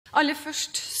Aller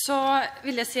først så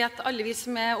vil jeg si at alle vi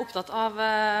som er opptatt av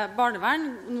barnevern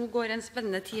nå går en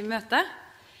spennende tid i møte.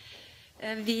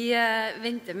 Vi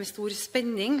venter med stor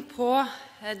spenning på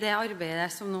det arbeidet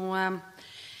som nå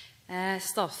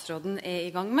statsråden er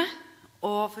i gang med,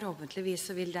 og forhåpentligvis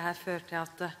så vil dette føre til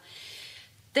at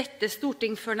dette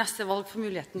storting før neste valg får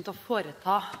muligheten til å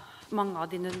foreta mange av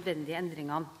de nødvendige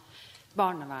endringene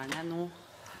barnevernet nå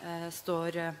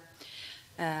står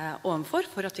overfor,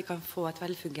 for at vi kan få et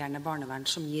velfungerende barnevern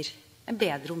som gir en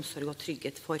bedre omsorg og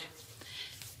trygghet for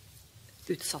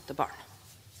utsatte barn.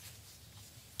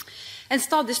 En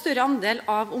stadig større andel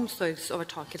av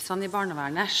omsorgsovertakelsene i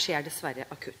barnevernet skjer dessverre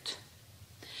akutt.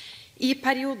 I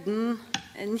perioden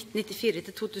 1994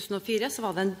 til 2004 så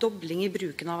var det en dobling i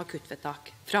bruken av akuttvedtak,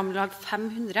 fra om lag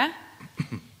 500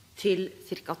 til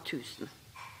ca. 1000.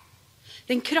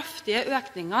 Den kraftige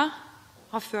økningen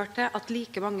har ført til at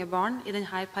like mange barn i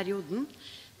denne perioden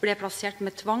ble plassert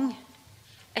med tvang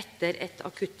etter et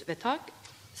akuttvedtak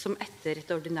som etter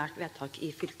et ordinært vedtak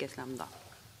i fylkesnemnda.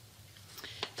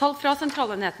 Tall fra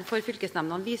sentralenheten for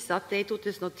fylkesnemndene viser at det i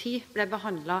 2010 ble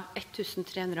behandlet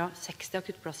 1360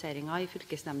 akuttplasseringer i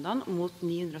fylkesnemndene mot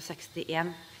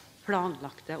 961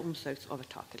 planlagte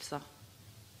omsorgsovertakelser.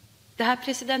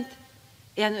 Dette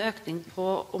er en økning på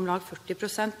om lag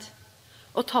 40%,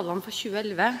 og tallene for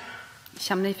 2011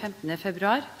 kommer den 15.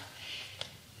 februar.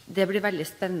 Det blir veldig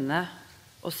spennende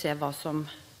å se hva som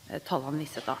tallene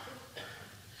viser da.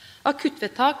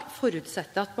 Akuttvedtak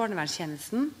forutsetter at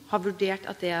barnevernstjenesten har vurdert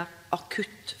at det er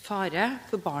akutt fare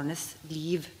for barnets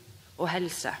liv og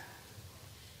helse.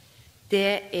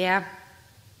 Det er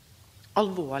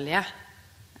alvorlige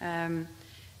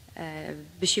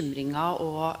bekymringer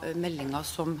og meldinger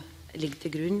som ligger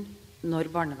til grunn når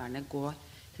barnevernet går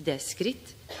til det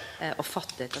skritt å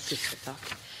fatte et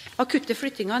akuttvedtak. Akutte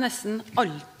flyttinger er nesten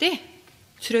alltid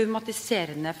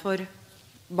traumatiserende for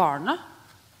barna,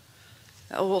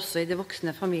 og også i det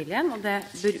voksne familien, og det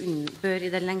bør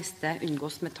i det lengste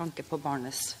unngås med tanke på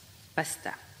barnets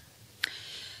beste.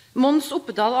 Mons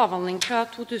Oppedal avhandling fra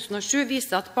 2007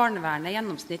 viser at barnevernet i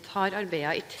gjennomsnitt har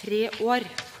arbeidet i 3 år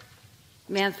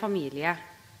med en familie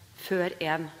før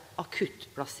en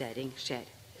akuttplassering skjer.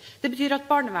 Det betyr at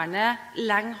barnevernet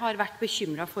lenge har vært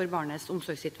bekymret for barnets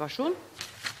omsorgssituasjon,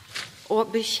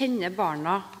 og bør kjenne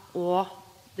barna og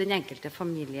den enkelte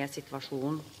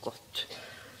familiesituasjonen godt.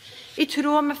 I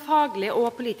tråd med faglige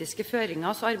og politiske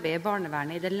føringer så arbeider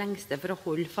barnevernet i det lengste for å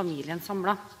holde familien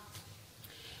samlet.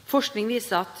 Forskning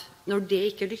viser at når det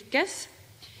ikke lykkes,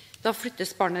 da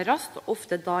flyttes barnet raskt, og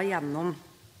ofte da gjennom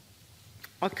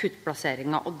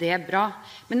akuttplasseringer, og det er bra.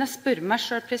 Men jeg spør meg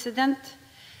selv,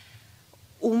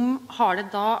 har det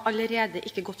da allerede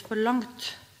ikke gått for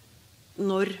langt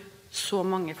når så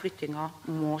mange flyttinger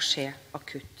må skje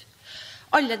akutt?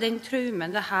 Alle den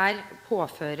traumen det her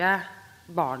påfører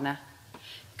barnet,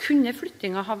 kunne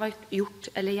flyttingen ha vært gjort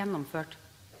eller gjennomført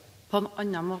på en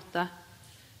annen måte,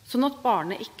 sånn at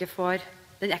barnet ikke får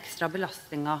den ekstra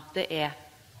belastningen det er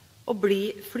å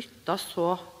bli flyttet så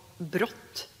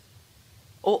brått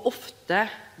og ofte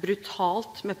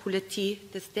brutalt med politi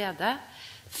til stede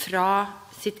fra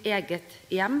sitt eget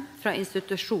hjem, fra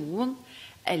institusjonen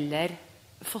eller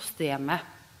fosterhjemmet.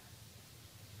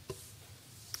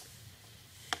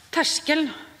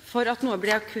 Terskelen for at noe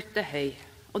blir akutt er høy,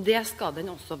 og det skal den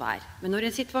også være. Men når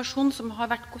en situasjon som har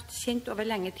vært godt kjent over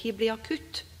lenge tid blir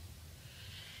akutt,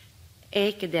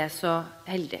 er ikke det så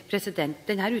heldig.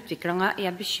 Denne utviklingen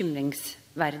er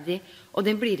bekymringsverdig, og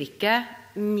den blir ikke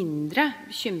mindre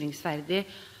bekymringsverdig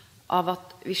av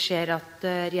at vi ser at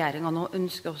regjeringen nå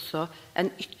ønsker også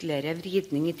en ytterligere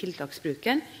vridning i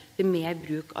tiltaksbruken til mer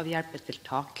bruk av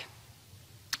hjelpetiltak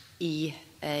i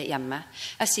hjemmet.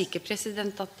 Jeg sier ikke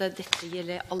at dette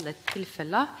gjelder alle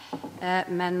tilfeller,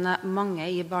 men mange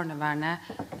i barnevernet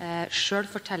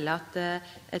selv forteller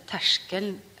at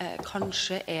terskelen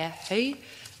kanskje er høy,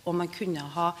 og man kunne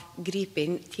ha gripet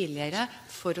inn tidligere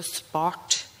for å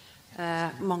spart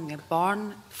mange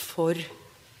barn for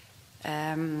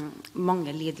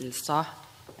mange lidelser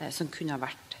som kunne ha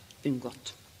vært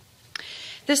unngått.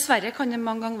 Dessverre kan det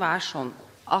mange ganger være sånn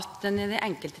at en i det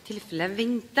enkelte tilfellet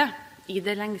venter i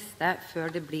det lengste før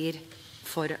det blir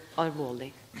for alvorlig.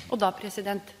 Og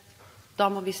da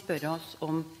må vi spørre oss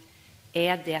om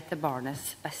er det til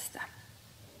barnets beste.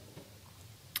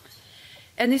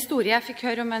 En historie jeg fikk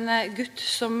høre om en gutt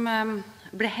som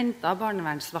ble hentet av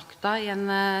barnevernsvakta i en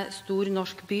stor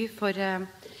norsk by for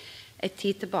et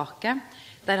tid tilbake.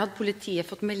 Der hadde politiet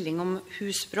fått melding om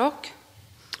husbråk,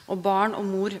 og barn og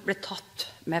mor ble tatt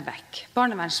med vekk.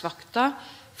 Barnevernsvakta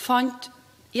fant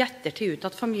i ettertid ut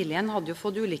at familien hadde jo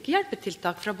fått ulike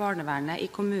hjelpetiltak fra barnevernet i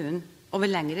kommunen over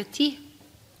lengre tid.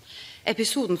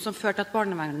 Episoden som førte at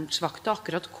barnevernsvakta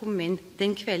akkurat kom inn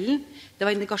den kvelden, det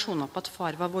var indikasjoner på at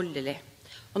far var voldelig.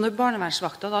 Og når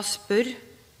barnevernsvakta da spør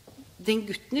den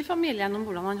gutten i familien om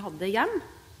hvordan han hadde det hjem,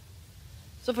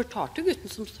 så fortalte gutten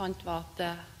som sant var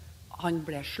at han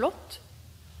ble slått.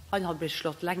 Han hadde blitt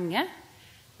slått lenge.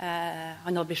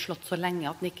 Han hadde blitt slått så lenge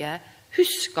at han ikke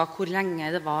husket hvor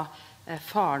lenge det var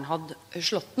faren hadde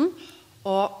slått den.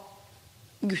 Og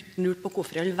gutten lurte på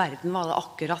hvorfor i all verden var det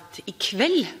akkurat i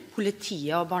kveld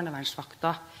politiet og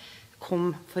barnevernsvakta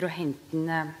kom for å hente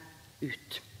den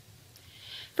ut.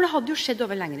 For det hadde jo skjedd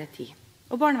over lengre tid.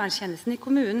 Og barnevernstjenesten i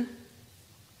kommunen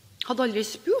hadde aldri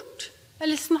spurt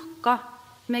eller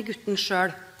snakket med gutten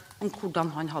selv om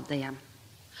hvordan han hadde det hjem.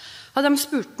 Hadde de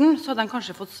spurt den, så hadde de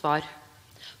kanskje fått svar,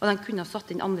 og de kunne ha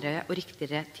satt inn andre og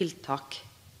riktigere tiltak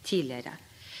tidligere.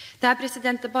 Dette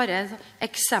er bare et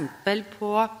eksempel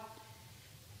på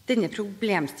denne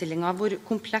problemstillingen, hvor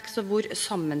kompleks og hvor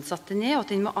sammensatt den er, og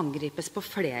at den må angripes på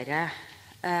flere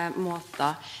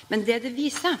måter. Men det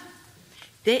viser,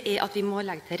 det er at vi må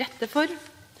legge til rette for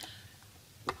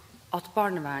at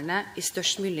barnevernet i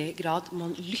størst mulig grad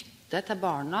må lytte til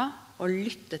barna og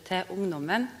lytte til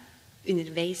ungdommen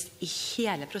underveis i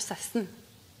hele prosessen.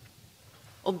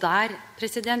 Og der,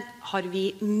 har vi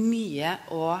mye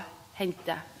å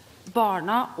hente.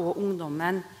 Barna og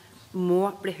ungdommen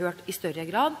må bli hørt i større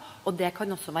grad, og det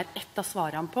kan også være et av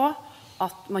svarene på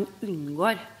at man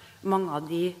unngår mange av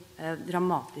de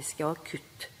dramatiske og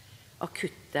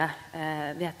akutte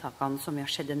vedtakene som vi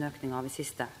har sett en økning av i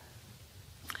siste.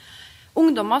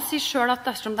 Ungdommer sier selv at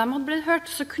dersom de hadde blitt hørt,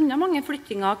 så kunne mange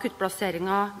flyttinger og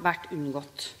akuttplasseringer vært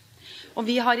unngått. Og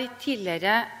vi har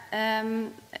tidligere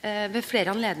ved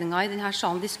flere anledninger i denne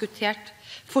salen diskutert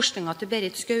forskningen til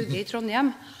Berit Skauge i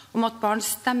Trondheim om at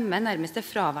barns stemme nærmest er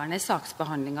fraværende i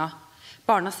saksbehandlingen.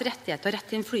 Barnas rettigheter og rett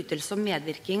til innflytelse og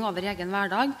medvirkning over egen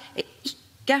hverdag er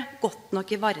ikke godt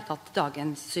nok ivaretatt i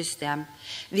dagens system.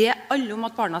 Vi er alle om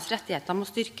at barnas rettigheter må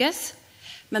styrkes,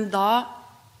 men da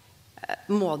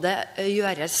må det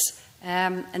gjøres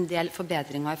en del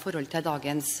forbedringer i forhold til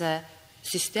dagens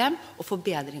system, og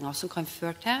forbedringer som kan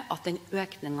føre til at den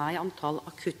økningen i antall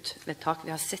akuttvedtak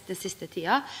vi har sett den siste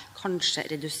tiden, kanskje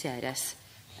reduseres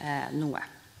noe.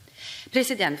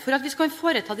 For at vi skal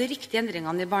foreta de riktige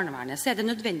endringene i barnevernet, så er det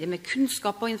nødvendig med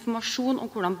kunnskap og informasjon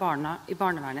om hvordan barna i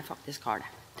barnevernet faktisk har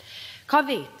det. Hva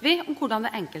vet vi om hvordan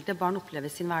det enkelte barn opplever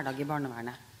sin hverdag i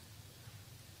barnevernet?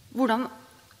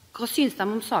 Hva synes de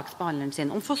om saksbehandleren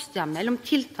sin, om fosterhjemmet eller om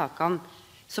tiltakene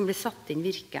som blir satt inn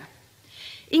virke?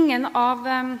 Ingen av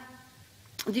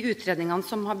de utredningene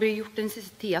som har blitt gjort den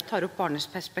siste tiden tar opp barnets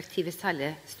perspektiv i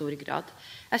særlig stor grad.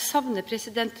 Jeg savner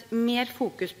mer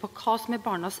fokus på hva som er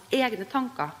barnas egne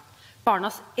tanker,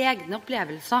 barnas egne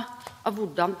opplevelser av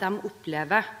hvordan de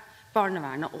opplever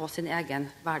barnevernet og sin egen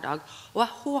hverdag. Og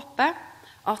jeg håper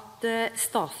at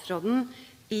statsråden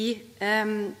i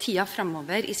tiden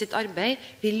fremover i sitt arbeid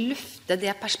vil løfte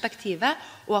det perspektivet,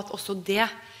 og at også det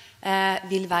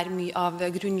vil være mye av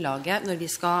grunnlaget når vi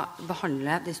skal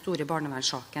behandle den store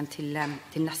barnevernssaken til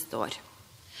neste år.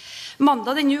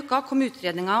 Mandag denne uka kom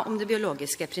utredningen om det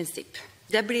biologiske prinsipp.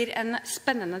 Det blir en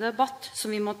spennende debatt som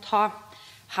vi må ta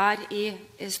her i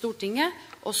Stortinget,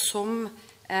 og som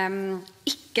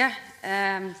ikke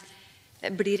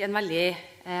blir en veldig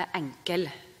enkel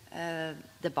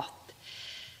debatt.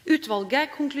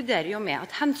 Utvalget konkluderer jo med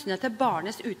at hensynet til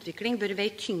barnets utvikling bør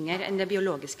veie tyngre enn det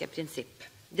biologiske prinsipp.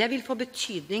 Det vil få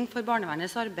betydning for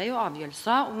barnevernets arbeid og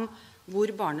avgjørelser om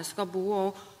hvor barnet skal bo,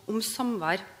 og om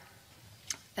samvær,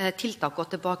 tiltak og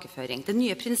tilbakeføring. Det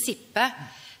nye prinsippet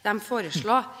de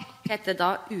foreslår heter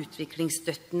da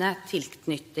utviklingsstøttende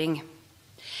tilknytning,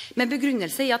 med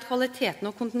begrunnelse i at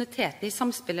kvaliteten og kontinuiteten i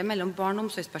samspillet mellom barn og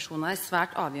omsorgspersoner er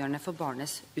svært avgjørende for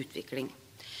barnets utvikling.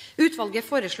 Utvalget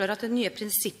foreslår at det nye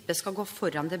prinsippet skal gå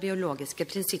foran det biologiske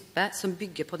prinsippet som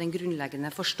bygger på den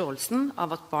grunnleggende forståelsen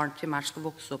av at barn primært skal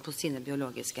vokse opp hos sine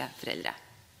biologiske foreldre.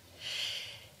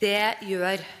 Det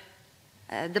gjør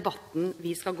debatten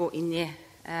vi skal gå inn i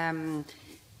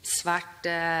svært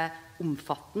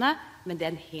omfattende, men det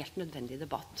er en helt nødvendig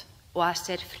debatt. Og jeg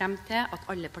ser frem til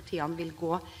at alle partiene vil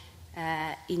gå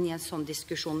inn i en sånn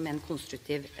diskusjon med en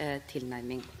konstruktiv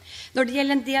tilnærming. Når det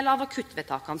gjelder en del av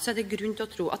akuttvedtakene, så er det grunn til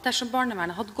å tro at dersom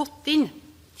barnevernet hadde gått inn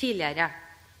tidligere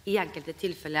i enkelte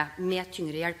tilfeller med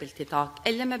tyngre hjelpetiltak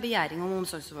eller med begjæring om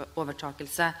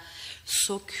omsorgsovertakelse,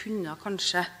 så kunne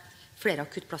kanskje flere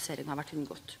akuttplasseringer vært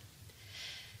unngått.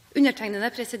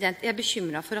 Undertegnede er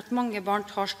bekymret for at mange barn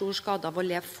tar stor skade av å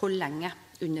leve for lenge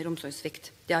under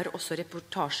omsorgssvikt. Det har også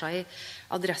reportasjer i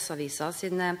Adresseavisa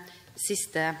sine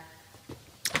siste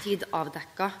tid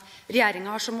avdekket.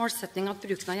 Regjeringen har som målsetning at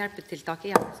bruken av hjelpetiltak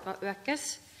i hjemmet skal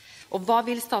økes. Og hva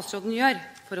vil statsråden gjøre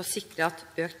for å sikre at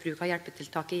økt bruk av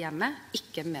hjelpetiltak i hjemmet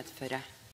ikke medfører